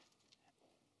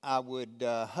I would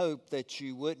hope that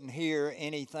you wouldn't hear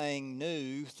anything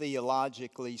new,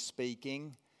 theologically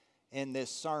speaking, in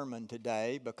this sermon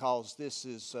today, because this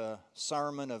is a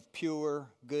sermon of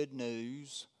pure good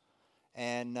news.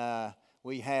 And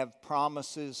we have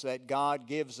promises that God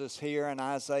gives us here in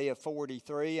Isaiah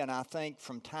 43, and I think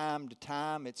from time to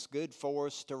time it's good for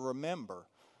us to remember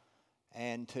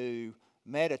and to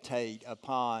meditate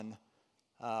upon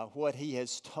what He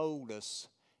has told us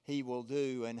He will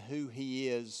do and who He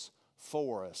is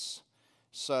for us.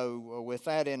 So with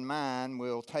that in mind,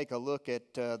 we'll take a look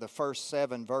at the first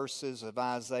 7 verses of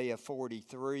Isaiah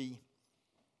 43.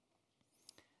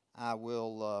 I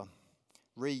will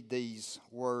read these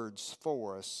words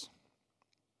for us.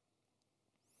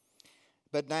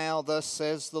 But now thus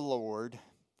says the Lord,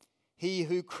 He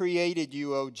who created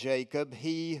you, O Jacob,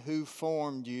 He who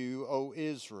formed you, O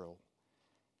Israel,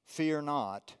 fear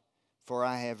not, for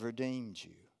I have redeemed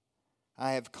you.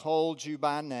 I have called you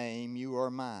by name, you are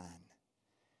mine.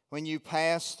 When you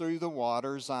pass through the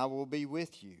waters, I will be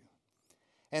with you,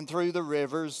 and through the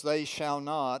rivers, they shall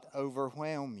not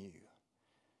overwhelm you.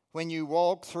 When you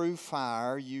walk through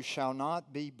fire, you shall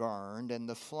not be burned, and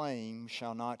the flame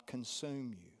shall not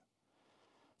consume you.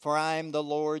 For I am the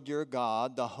Lord your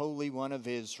God, the Holy One of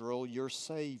Israel, your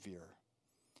Savior.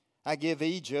 I give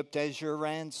Egypt as your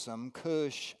ransom,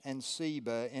 Cush and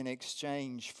Seba in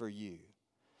exchange for you.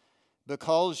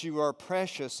 Because you are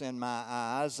precious in my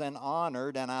eyes and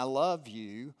honored, and I love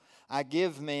you, I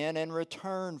give men in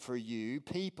return for you,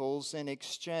 peoples in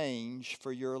exchange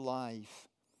for your life.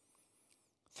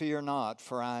 Fear not,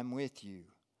 for I am with you.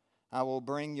 I will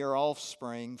bring your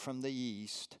offspring from the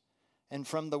east, and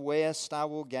from the west I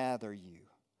will gather you.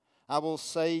 I will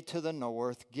say to the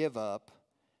north, give up,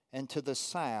 and to the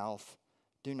south,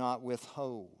 do not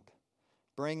withhold.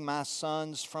 Bring my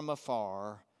sons from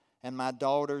afar, and my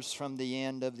daughters from the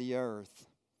end of the earth.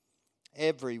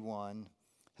 Everyone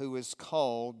who is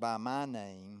called by my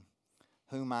name,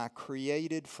 whom I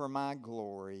created for my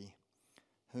glory,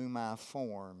 whom I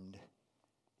formed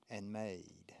and made.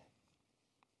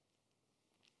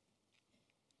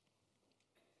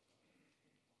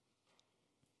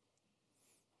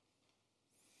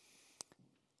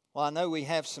 Well, I know we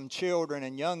have some children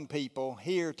and young people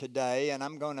here today, and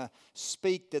I'm going to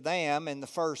speak to them in the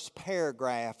first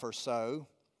paragraph or so.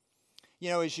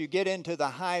 You know, as you get into the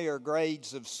higher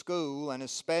grades of school, and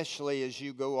especially as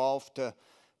you go off to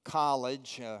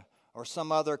college or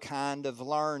some other kind of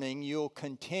learning, you'll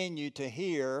continue to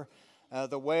hear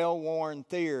the well-worn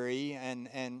theory,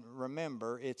 and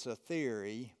remember, it's a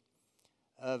theory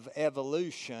of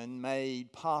evolution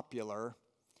made popular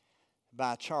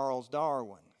by Charles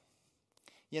Darwin.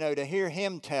 You know, to hear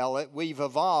him tell it, we've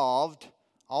evolved,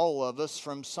 all of us,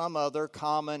 from some other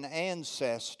common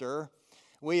ancestor.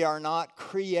 We are not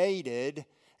created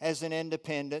as an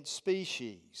independent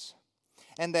species.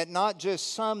 And that not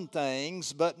just some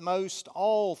things, but most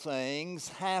all things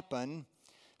happen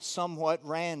somewhat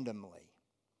randomly.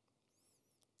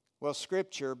 Well,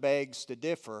 Scripture begs to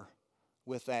differ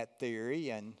with that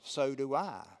theory, and so do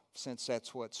I, since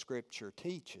that's what Scripture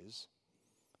teaches.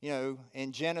 You know,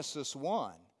 in Genesis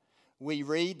 1, we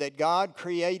read that God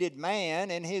created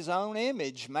man in His own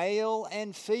image, male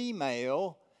and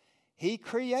female. He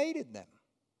created them.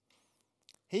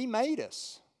 He made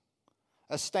us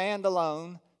a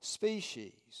standalone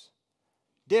species,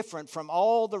 different from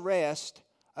all the rest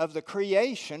of the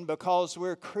creation because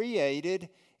we're created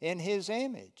in His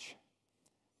image.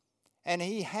 And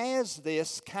He has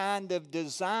this kind of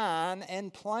design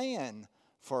and plan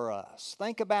for us.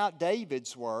 Think about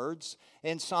David's words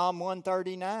in Psalm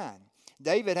 139.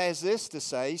 David has this to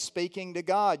say, speaking to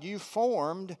God, You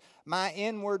formed my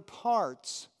inward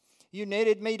parts. You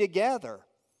knitted me together.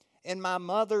 In my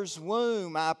mother's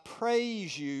womb I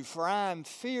praise you, for I am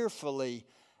fearfully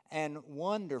and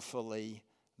wonderfully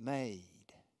made.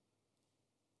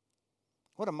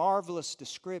 What a marvelous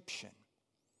description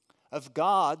of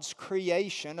God's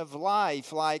creation of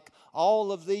life, like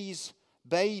all of these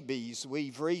babies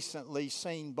we've recently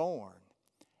seen born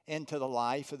into the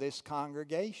life of this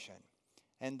congregation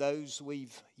and those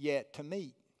we've yet to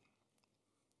meet.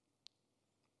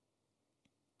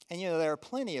 And you know, there are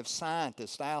plenty of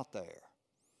scientists out there,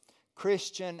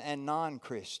 Christian and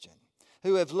non-Christian,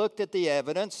 who have looked at the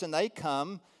evidence and they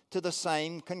come to the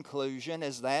same conclusion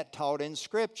as that taught in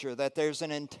Scripture, that there's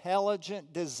an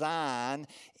intelligent design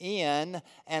in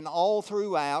and all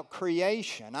throughout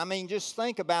creation. I mean, just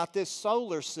think about this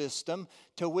solar system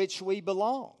to which we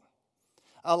belong.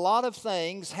 A lot of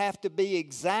things have to be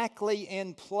exactly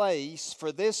in place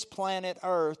for this planet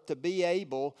Earth to be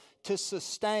able to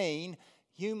sustain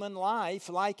human life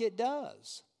like it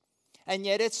does. And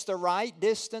yet it's the right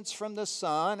distance from the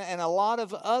sun and a lot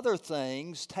of other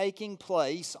things taking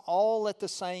place all at the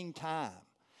same time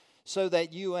so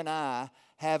that you and I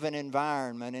have an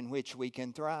environment in which we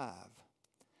can thrive.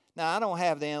 Now, I don't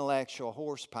have the intellectual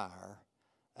horsepower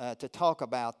to talk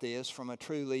about this from a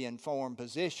truly informed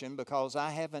position because I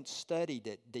haven't studied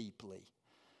it deeply.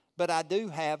 But I do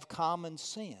have common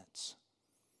sense.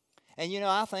 And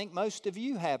I think most of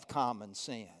you have common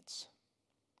sense.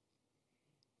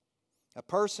 A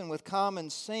person with common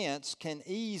sense can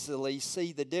easily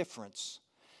see the difference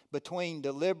between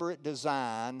deliberate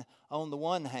design on the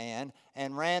one hand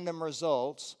and random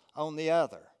results on the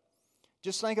other.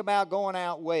 Just think about going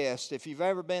out west. If you've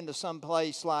ever been to some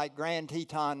place like Grand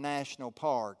Teton National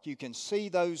Park, you can see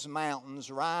those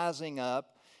mountains rising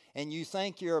up, and you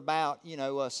think you're about,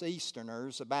 us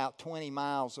Easterners, about 20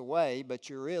 miles away, but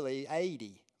you're really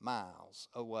 80 miles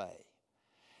away.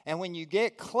 And when you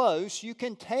get close, you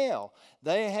can tell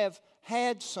they have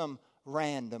had some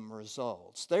random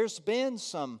results. There's been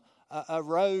some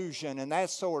erosion and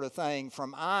that sort of thing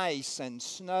from ice and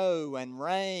snow and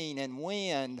rain and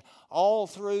wind all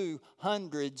through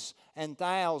hundreds and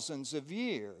thousands of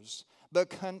years.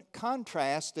 But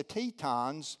contrast the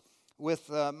Tetons with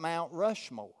Mount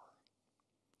Rushmore,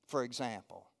 for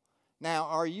example. Now,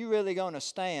 are you really going to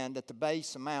stand at the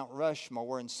base of Mount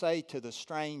Rushmore and say to the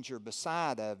stranger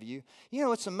beside of you,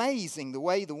 it's amazing the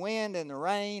way the wind and the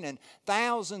rain and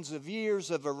thousands of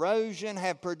years of erosion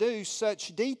have produced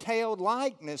such detailed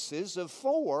likenesses of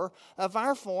 4 of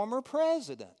our former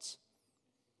presidents.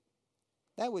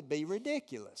 That would be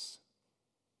ridiculous.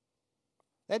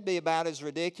 That'd be about as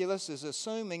ridiculous as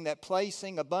assuming that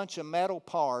placing a bunch of metal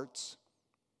parts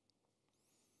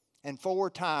and 4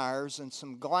 tires and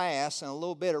some glass and a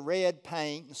little bit of red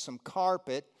paint and some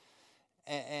carpet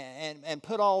and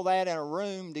put all that in a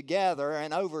room together,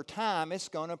 and over time it's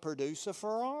going to produce a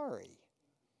Ferrari.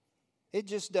 It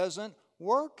just doesn't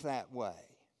work that way.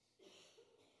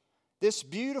 This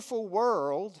beautiful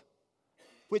world,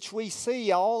 which we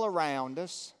see all around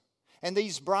us, and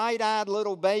these bright-eyed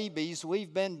little babies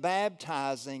we've been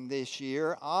baptizing this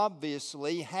year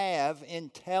obviously have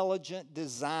intelligent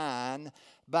design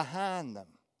behind them.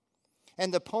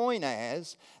 And the point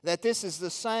is that this is the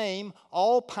same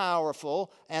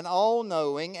all-powerful and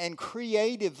all-knowing and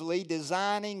creatively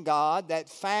designing God that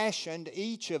fashioned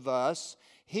each of us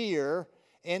here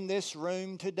in this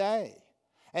room today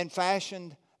and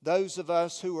fashioned those of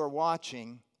us who are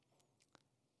watching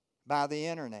by the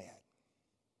internet.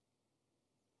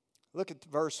 Look at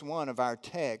verse 1 of our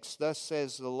text. Thus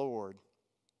says the Lord,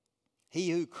 He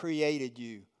who created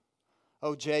you,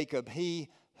 O Jacob, He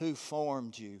who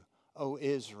formed you, O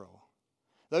Israel.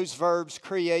 Those verbs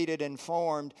created and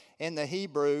formed in the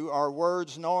Hebrew are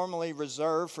words normally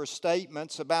reserved for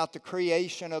statements about the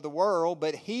creation of the world,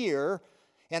 but here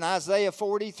in Isaiah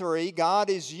 43, God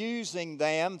is using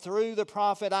them through the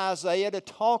prophet Isaiah to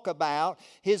talk about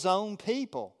His own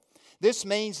people. This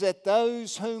means that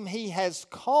those whom He has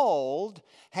called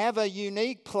have a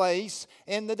unique place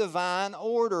in the divine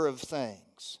order of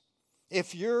things.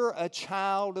 If you're a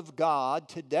child of God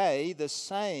today, the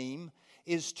same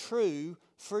is true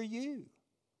for you.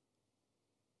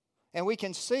 And we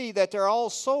can see that there are all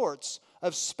sorts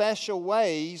of special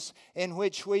ways in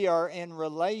which we are in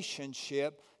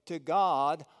relationship to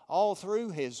God all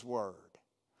through His Word.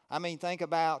 I mean, think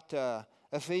about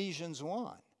Ephesians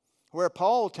 1. Where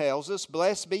Paul tells us,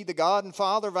 Blessed be the God and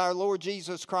Father of our Lord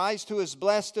Jesus Christ, who has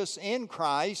blessed us in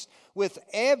Christ with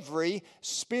every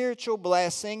spiritual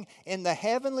blessing in the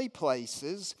heavenly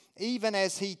places, even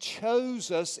as He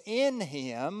chose us in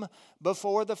Him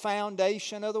before the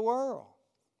foundation of the world.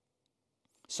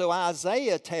 So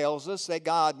Isaiah tells us that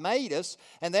God made us,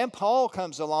 and then Paul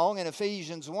comes along in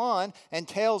Ephesians 1 and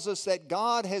tells us that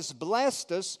God has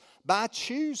blessed us by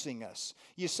choosing us.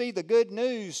 You see, the good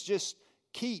news just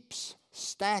keeps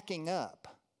stacking up,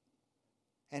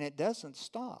 and it doesn't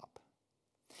stop.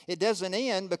 It doesn't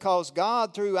end because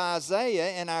God, through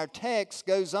Isaiah in our text,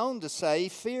 goes on to say,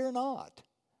 Fear not,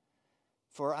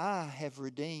 for I have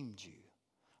redeemed you.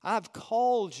 I've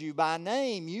called you by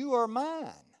name. You are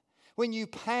mine. When you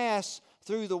pass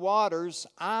through the waters,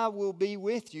 I will be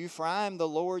with you, for I am the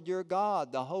Lord your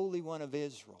God, the Holy One of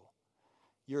Israel,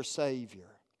 your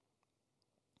Savior.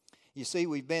 You see,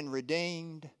 we've been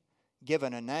redeemed,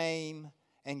 given a name,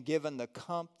 and given the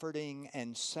comforting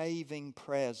and saving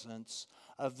presence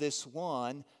of this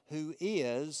one who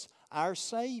is our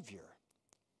Savior.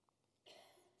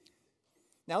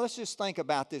 Now let's just think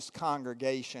about this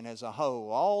congregation as a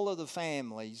whole, all of the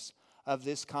families of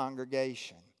this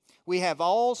congregation. We have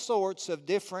all sorts of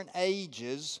different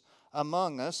ages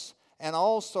among us and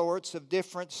all sorts of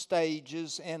different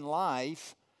stages in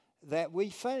life that we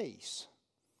face.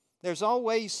 There's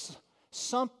always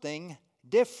something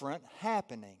different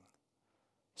happening.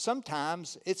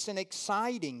 Sometimes it's an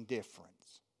exciting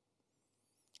difference.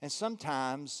 And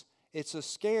sometimes it's a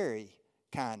scary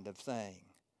kind of thing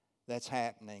that's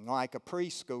happening, like a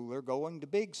preschooler going to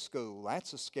big school.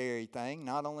 That's a scary thing,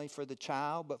 not only for the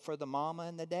child, but for the mama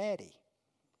and the daddy.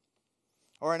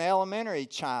 Or an elementary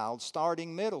child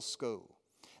starting middle school.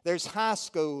 There's high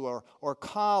school or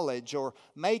college or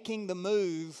making the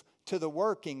move to the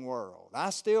working world. I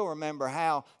still remember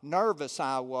how nervous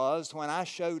I was when I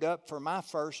showed up for my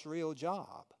first real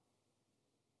job.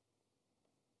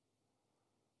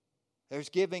 There's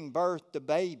giving birth to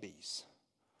babies.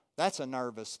 That's a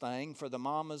nervous thing for the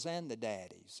mamas and the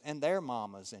daddies and their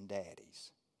mamas and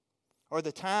daddies. Or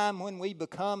the time when we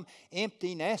become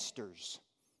empty nesters.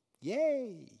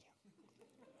 Yay!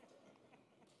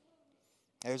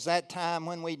 There's that time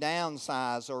when we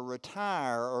downsize or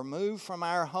retire or move from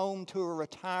our home to a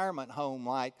retirement home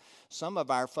like some of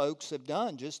our folks have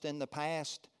done just in the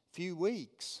past few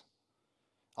weeks.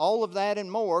 All of that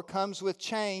and more comes with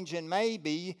change and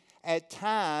maybe at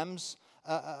times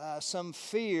some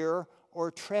fear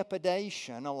or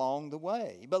trepidation along the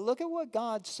way. But look at what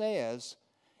God says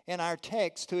in our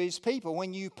text to His people.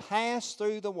 When you pass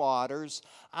through the waters,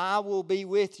 I will be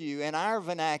with you. In our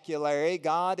vernacular,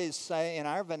 God is saying,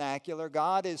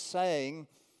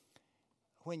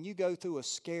 when you go through a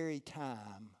scary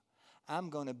time, I'm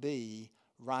going to be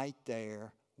right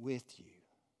there with you.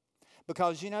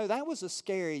 Because, you know, that was a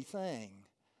scary thing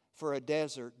for a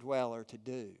desert dweller to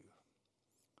do,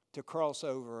 to cross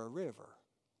over a river.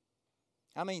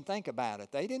 I mean, think about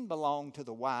it. They didn't belong to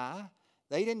the Y.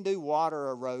 They didn't do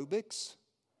water aerobics.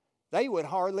 They would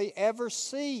hardly ever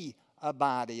see a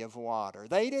body of water.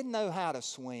 They didn't know how to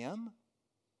swim.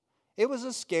 It was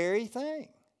a scary thing.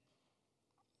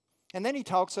 And then he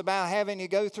talks about having to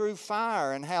go through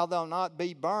fire and how they'll not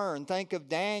be burned. Think of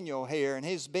Daniel here and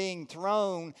his being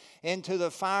thrown into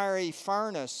the fiery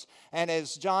furnace. And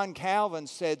as John Calvin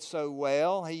said so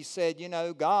well, he said, you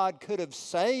know, God could have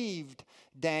saved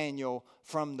Daniel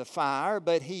from the fire,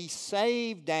 but He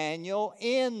saved Daniel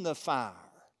in the fire.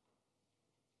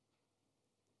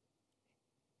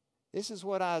 This is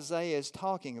what Isaiah is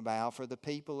talking about for the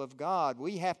people of God.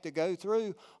 We have to go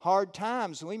through hard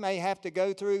times. We may have to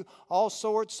go through all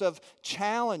sorts of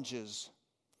challenges,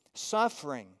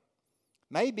 suffering,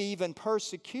 maybe even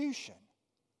persecution.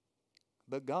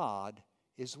 But God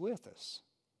is with us.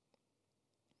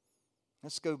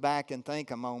 Let's go back and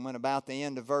think a moment about the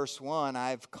end of verse 1.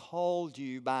 I've called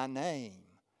you by name.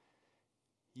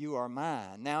 You are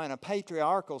mine. Now, in a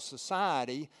patriarchal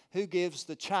society, who gives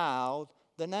the child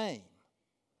the name?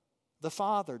 The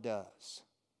father does.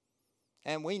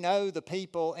 And we know the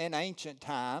people in ancient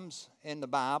times in the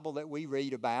Bible that we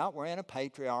read about were in a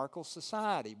patriarchal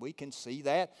society. We can see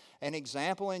that an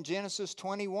example in Genesis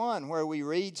 21 where we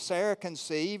read Sarah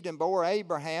conceived and bore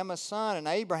Abraham a son, and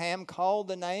Abraham called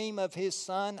the name of his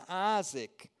son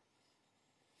Isaac.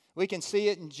 We can see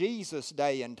it in Jesus'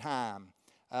 day and time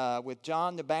with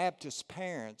John the Baptist's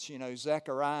parents, you know,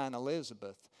 Zechariah and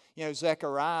Elizabeth. You know,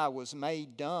 Zechariah was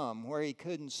made dumb where he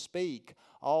couldn't speak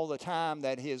all the time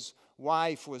that his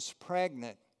wife was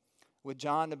pregnant with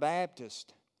John the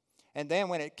Baptist. And then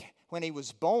when he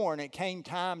was born, it came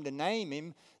time to name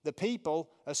him. The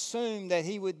people assumed that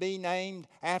he would be named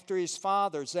after his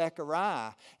father,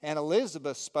 Zechariah. And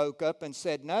Elizabeth spoke up and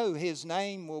said, no, his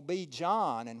name will be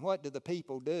John. And what do the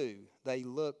people do? They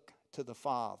look to the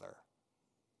father.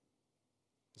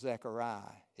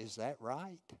 Zechariah, is that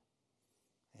right?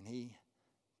 And he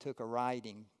took a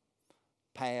writing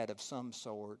pad of some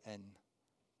sort and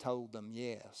told them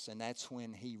yes. And that's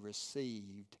when he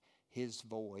received his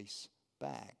voice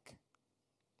back.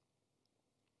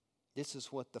 This is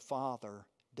what the Father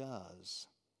does.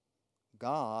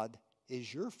 God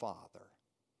is your Father.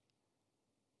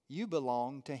 You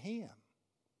belong to Him.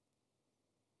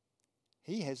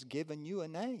 He has given you a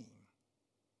name.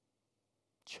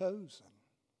 Chosen.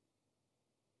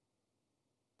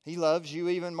 He loves you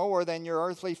even more than your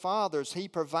earthly fathers. He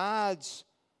provides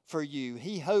for you.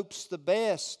 He hopes the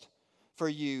best for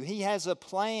you. He has a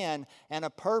plan and a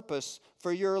purpose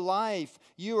for your life.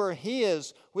 You are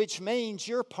His, which means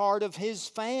you're part of His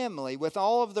family with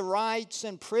all of the rights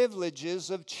and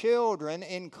privileges of children,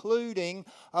 including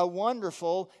a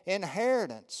wonderful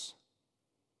inheritance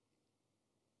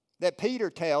that Peter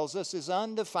tells us is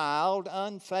undefiled,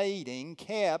 unfading,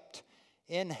 kept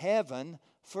in heaven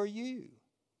for you.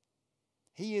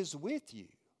 He is with you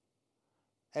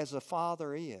as a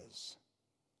father is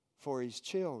for his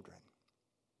children.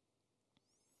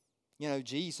 You know,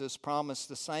 Jesus promised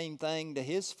the same thing to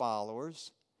his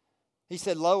followers. He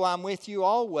said, "Lo, I'm with you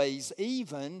always,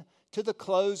 even to the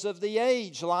close of the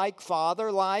age, like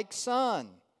Father, like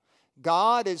Son."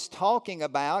 God is talking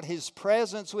about his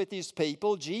presence with his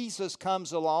people. Jesus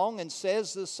comes along and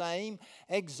says the same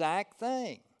exact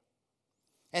thing.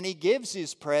 And he gives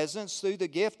his presence through the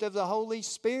gift of the Holy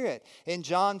Spirit. In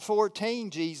John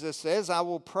 14, Jesus says, "I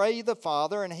will pray the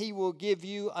Father, and he will give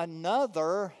you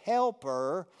another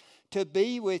helper to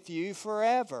be with you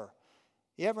forever."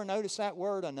 You ever notice that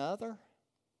word, another?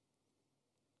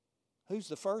 Who's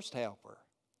the first helper?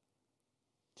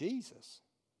 Jesus.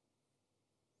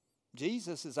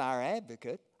 Jesus is our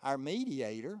advocate, our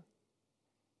mediator,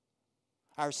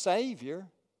 our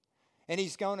Savior. And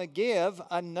he's going to give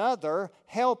another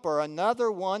helper,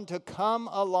 another one to come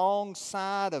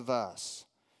alongside of us,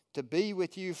 to be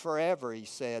with you forever, he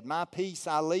said. "My peace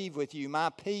I leave with you, my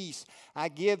peace I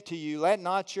give to you. Let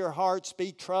not your hearts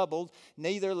be troubled,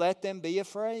 neither let them be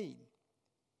afraid."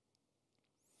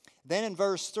 Then in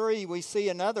verse 3, we see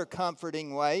another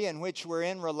comforting way in which we're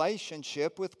in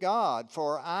relationship with God.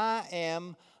 "For I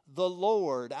am the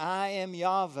Lord, I am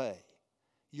Yahweh,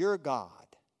 your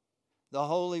God, the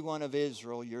Holy One of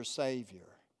Israel, your Savior."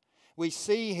 We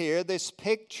see here this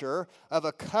picture of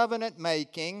a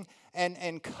covenant-making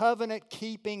and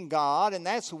covenant-keeping God, and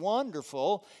that's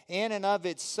wonderful in and of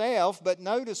itself, but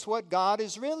notice what God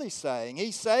is really saying.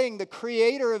 He's saying the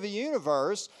Creator of the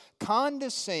universe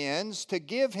condescends to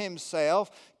give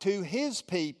himself to his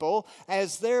people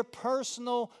as their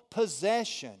personal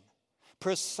possession,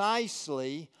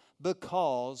 precisely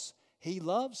because he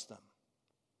loves them,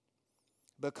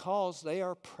 because they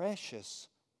are precious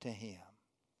to him.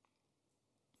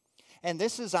 And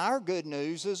this is our good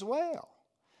news as well,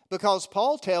 because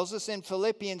Paul tells us in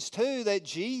Philippians 2 that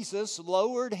Jesus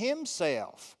lowered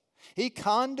himself. He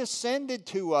condescended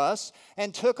to us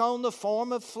and took on the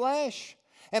form of flesh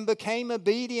and became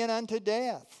obedient unto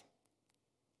death.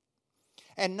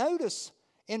 And notice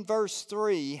in verse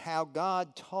 3 how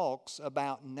God talks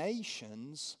about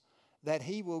nations that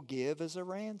he will give as a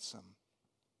ransom.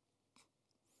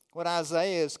 What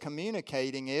Isaiah is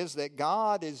communicating is that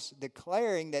God is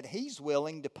declaring that he's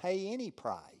willing to pay any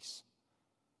price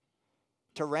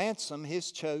to ransom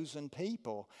his chosen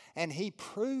people. And he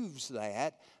proves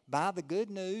that by the good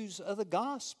news of the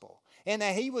gospel, and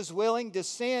that he was willing to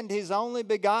send his only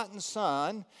begotten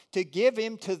Son to give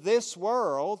him to this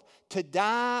world to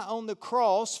die on the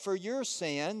cross for your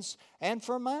sins and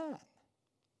for mine.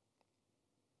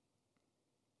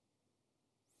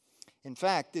 In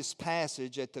fact, this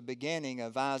passage at the beginning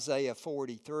of Isaiah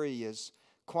 43 is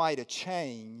quite a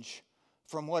change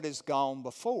from what has gone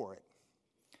before it.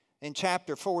 In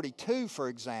chapter 42, for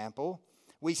example,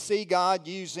 we see God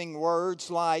using words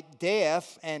like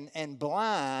deaf and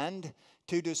blind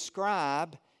to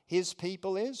describe his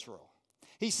people Israel.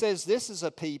 He says this is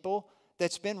a people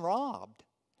that's been robbed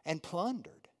and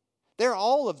plundered. They're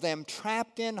all of them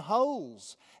trapped in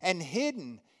holes and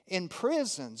hidden in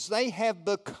prisons. They have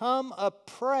become a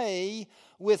prey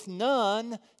with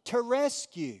none to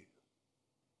rescue.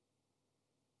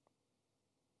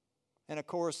 And of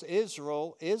course,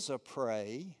 Israel is a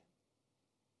prey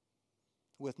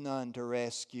with none to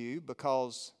rescue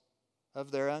because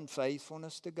of their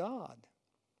unfaithfulness to God,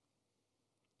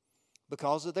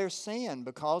 because of their sin,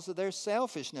 because of their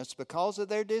selfishness, because of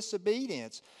their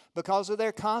disobedience, because of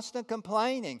their constant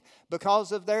complaining,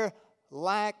 because of their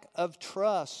lack of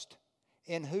trust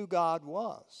in who God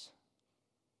was.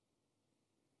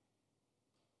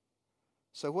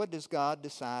 So what does God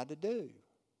decide to do?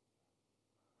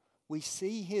 We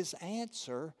see his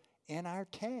answer in our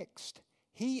text.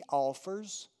 He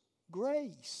offers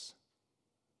grace.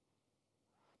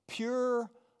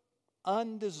 Pure,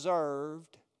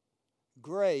 undeserved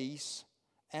grace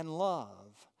and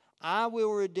love. I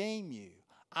will redeem you.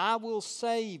 I will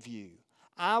save you.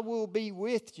 I will be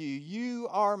with you. You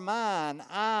are mine.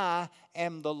 I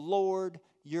am the Lord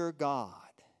your God.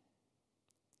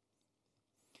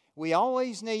 We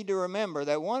always need to remember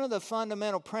that one of the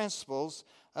fundamental principles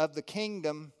of the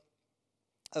kingdom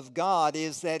of God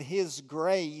is that his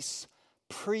grace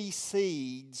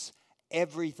precedes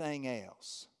everything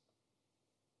else.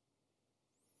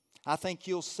 I think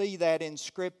you'll see that in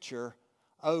Scripture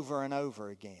over and over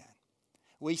again.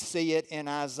 We see it in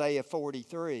Isaiah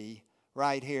 43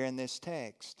 right here in this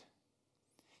text.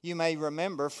 You may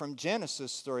remember from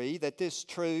Genesis 3 that this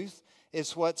truth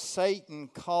is what Satan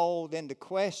called into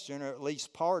question, or at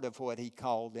least part of what he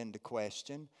called into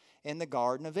question in the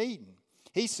Garden of Eden.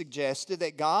 He suggested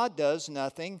that God does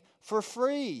nothing for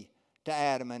free to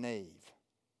Adam and Eve.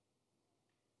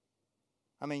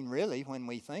 I mean, really, when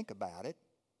we think about it.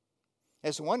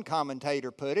 As one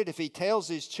commentator put it, if he tells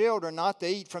his children not to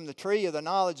eat from the tree of the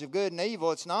knowledge of good and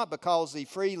evil, it's not because he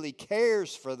freely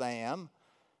cares for them.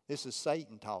 This is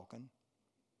Satan talking.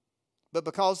 But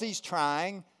because he's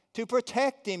trying to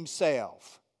protect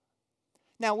himself.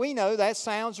 Now, we know that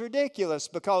sounds ridiculous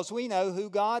because we know who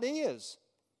God is.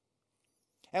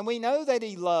 And we know that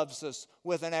He loves us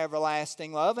with an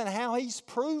everlasting love and how He's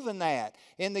proven that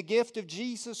in the gift of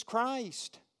Jesus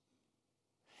Christ.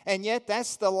 And yet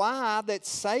that's the lie that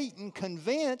Satan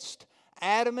convinced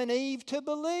Adam and Eve to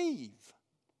believe.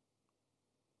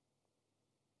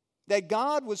 That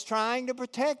God was trying to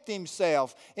protect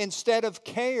Himself instead of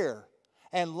care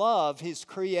and love His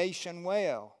creation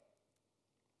well.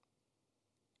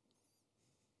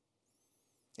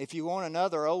 If you want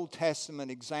another Old Testament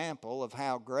example of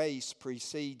how grace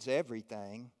precedes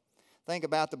everything, think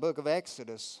about the book of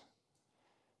Exodus,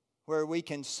 where we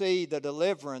can see the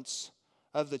deliverance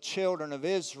of the children of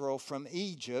Israel from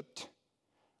Egypt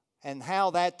and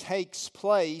how that takes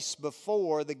place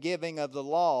before the giving of the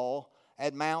law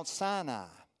at Mount Sinai.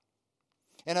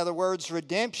 In other words,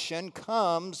 redemption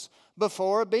comes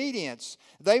before obedience.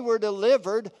 They were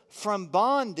delivered from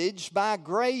bondage by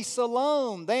grace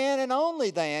alone. Then and only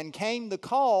then came the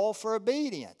call for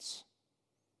obedience.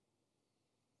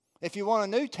 If you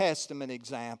want a New Testament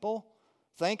example,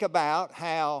 think about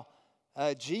how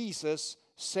Jesus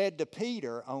said to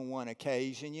Peter on one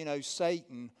occasion, you know,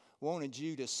 Satan wanted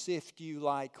you to sift you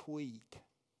like wheat.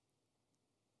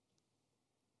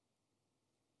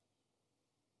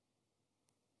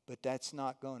 But that's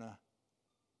not going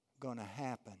to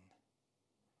happen.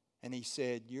 And he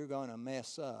said, you're going to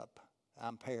mess up.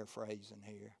 I'm paraphrasing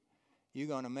here. You're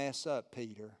going to mess up,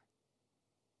 Peter.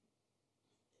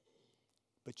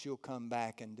 But you'll come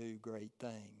back and do great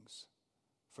things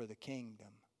for the kingdom.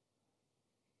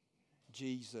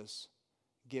 Jesus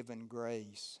given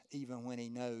grace, even when He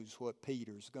knows what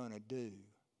Peter's going to do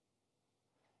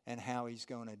and how he's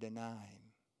going to deny Him.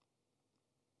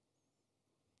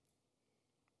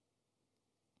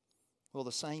 Well,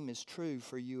 the same is true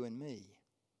for you and me.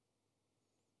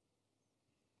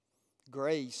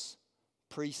 Grace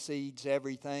precedes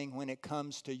everything when it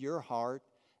comes to your heart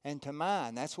and to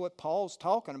mine. That's what Paul's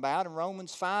talking about in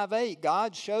Romans 5:8.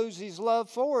 God shows His love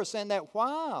for us, and that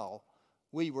while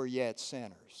we were yet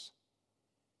sinners,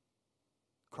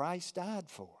 Christ died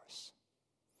for us.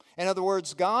 In other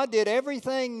words, God did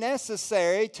everything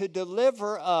necessary to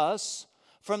deliver us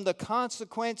from the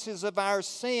consequences of our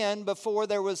sin before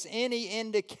there was any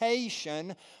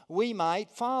indication we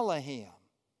might follow Him.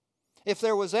 If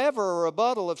there was ever a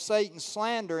rebuttal of Satan's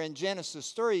slander in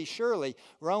Genesis 3, surely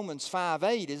Romans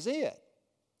 5:8 is it.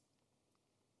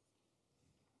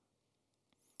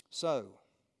 So,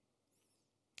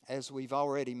 as we've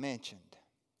already mentioned,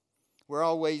 we're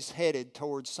always headed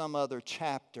towards some other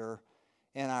chapter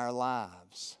in our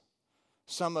lives.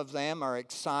 Some of them are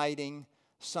exciting.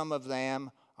 Some of them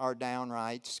are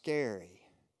downright scary.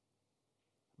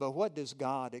 But what does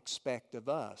God expect of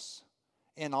us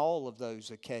in all of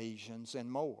those occasions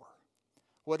and more?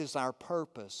 What is our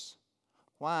purpose?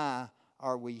 Why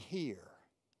are we here?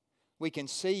 We can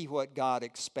see what God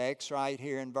expects right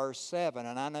here in verse 7.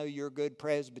 And I know you're good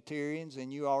Presbyterians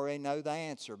and you already know the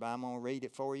answer, but I'm going to read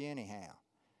it for you anyhow.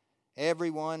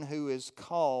 Everyone who is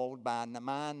called by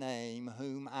my name,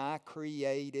 whom I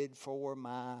created for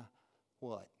my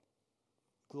what?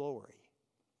 Glory.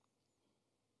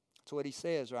 That's what he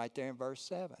says right there in verse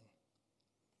 7.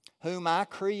 Whom I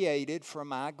created for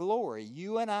my glory.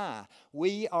 You and I,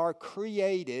 we are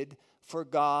created for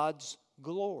God's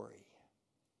glory.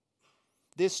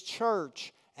 This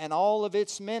church and all of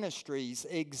its ministries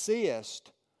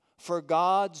exist for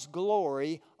God's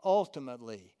glory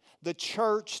ultimately. The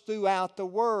church throughout the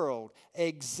world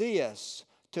exists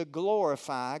to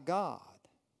glorify God.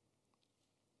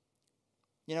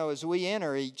 You know, as we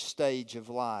enter each stage of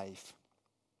life,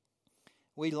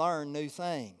 we learn new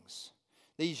things.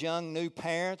 These young new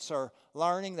parents are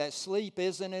learning that sleep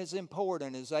isn't as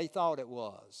important as they thought it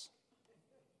was.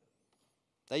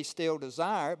 They still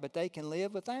desire it, but they can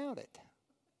live without it.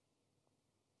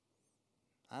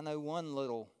 I know one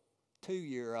little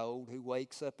 2-year-old who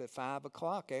wakes up at 5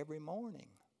 o'clock every morning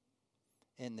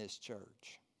in this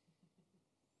church.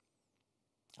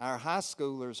 Our high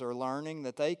schoolers are learning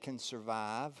that they can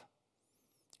survive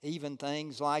even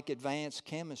things like advanced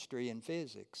chemistry and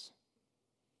physics.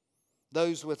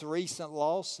 Those with recent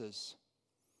losses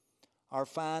are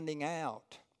finding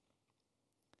out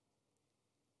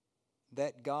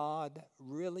that God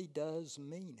really does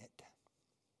mean it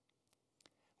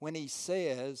when He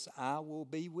says, I will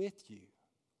be with you.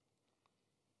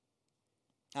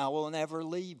 I will never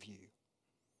leave you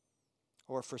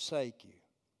or forsake you.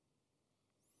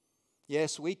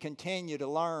 Yes, we continue to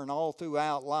learn all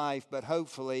throughout life, but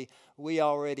hopefully we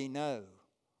already know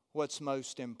what's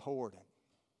most important,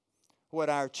 what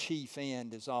our chief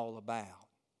end is all about,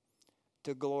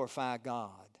 to glorify God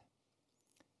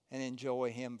and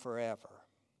enjoy Him forever.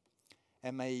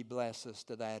 And may He bless us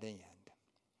to that end.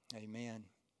 Amen.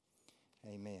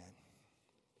 Amen.